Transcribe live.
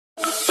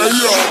মধ্যরাতে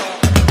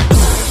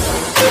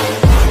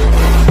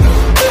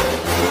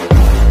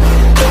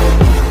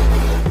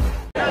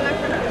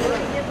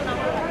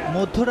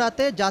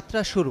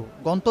যাত্রা শুরু,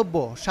 গন্তব্য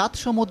 7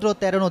 সমুদ্র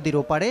 13 নদীর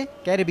ওপারে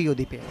ক্যারিবীয়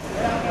দ্বীপে।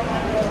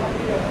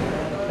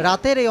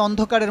 রাতের এই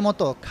অন্ধকারের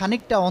মতো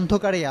খানিকটা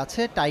অন্ধকারেই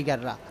আছে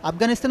টাইগাররা।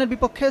 আফগানিস্তানের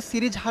বিপক্ষে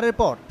সিরিজ হারের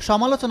পর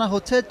সমালোচনা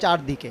হচ্ছে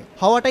চারদিকে।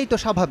 হওয়াটাই তো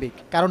স্বাভাবিক,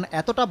 কারণ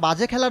এতটা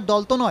বাজে খেলার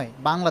দল তো নয়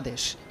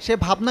বাংলাদেশ। সে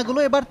ভাবনাগুলো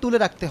এবার তুলে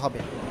রাখতে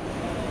হবে।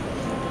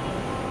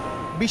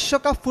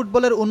 বিশ্বকাপ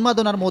ফুটবলের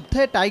উন্মাদনার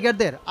মধ্যে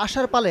টাইগারদের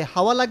আশার পালে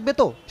হাওয়া লাগবে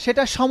তো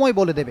সেটা সময়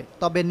বলে দেবে।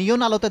 তবে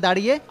নিয়ন আলোতে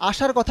দাঁড়িয়ে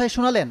আশার কথাই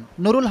শোনালেন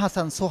নুরুল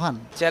হাসান সোহান।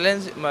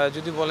 চ্যালেঞ্জ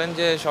যদি বলেন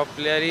যে সব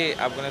প্লেয়ারই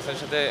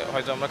আফগানিস্তানের সাথে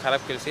হয়তো আমরা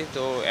খারাপ খেলছি,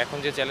 তো এখন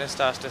যে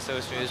চ্যালেঞ্জটা আসতেছে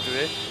ওয়েস্ট ইন্ডিজ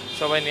ট্যুরে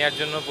সবাই নেওয়ার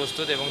জন্য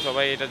প্রস্তুত এবং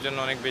সবাই এটার জন্য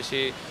অনেক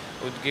বেশি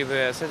উদ্গ্রীব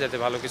হয়ে আছে যাতে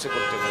ভালো কিছু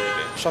করতে পারে।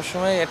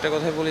 সবসময় একটা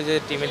কথাই বলি যে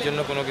টিমের জন্য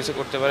কোনো কিছু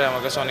করতে পারে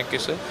আমার কাছে অনেক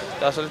কিছু।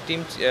 তো আসলে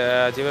টিম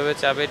যেভাবে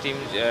চাবে, টিম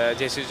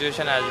যে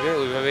সিচুয়েশনে আসবে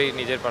ওইভাবেই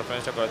নিজের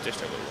পারফরমেন্সটা করার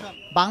চেষ্টা করবে।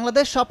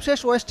 বাংলাদেশ সবশেষ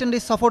ওয়েস্ট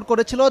ইন্ডিজ সফর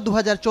করেছিল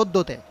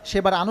 2014-তে।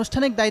 সেবার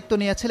আনুষ্ঠানিক দায়িত্ব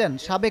নিয়েছিলেন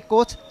সাবেক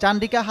কোচ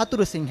চান্ডিকা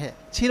হাতুরুসিংহে।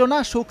 ছিল না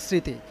সুখ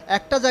স্মৃতি।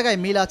 একটা জায়গায়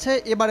মিল আছে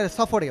এবারের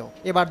সফরেও।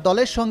 এবার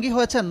দলের সঙ্গী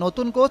হয়েছেন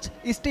নতুন কোচ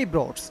স্টিভ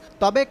ব্রোডস।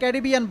 তবে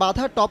ক্যারিবিয়ান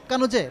বাধা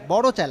টপকানো যে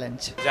বড় চ্যালেঞ্জ।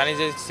 জানি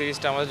যে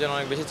সিরিজটা আমাদের জন্য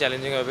অনেক বেশি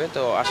চ্যালেঞ্জিং হবে,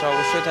 তো আশা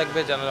অবশ্যই থাকবে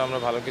যেন আমরা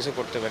ভালো কিছু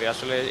করতে পারি।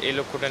 আসলে এই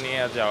লক্ষ্যটা নিয়ে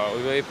যাওয়া,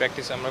 ওইভাবেই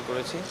প্র্যাকটিস আমরা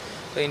করেছি,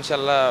 তো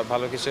ইনশাল্লাহ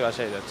ভালো কিছু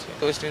আশাই যাচ্ছে।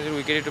 তো ওয়েস্ট ইন্ডিজের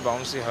উইকেট একটু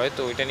বাউন্সি হয়,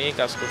 তো ওইটা নিয়েই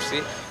কাজ করছি।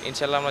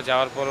 ইনশাল্লাহ আমরা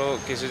যাওয়ার পরও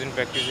কিছুদিন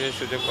প্র্যাকটিসের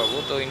সুযোগ পাবো,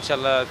 তো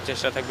ইনশাল্লাহ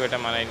চেষ্টা থাকবে এটা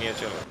মানায় নিয়ে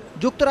চলো।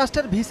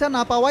 যুক্তরাষ্ট্রের ভিসা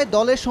না পাওয়ায়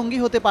দলের সঙ্গী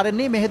হতে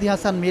পারেননি মেহেদী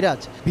হাসান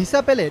মিরাজ। ভিসা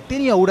পেলে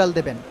তিনিও উড়াল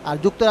দেবেন। আর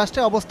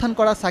যুক্তরাষ্ট্রে অবস্থান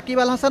করা সাকিব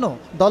আল হাসানও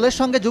দলের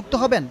সঙ্গে যুক্ত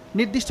হবেন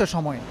নির্দিষ্ট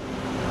সময়ে।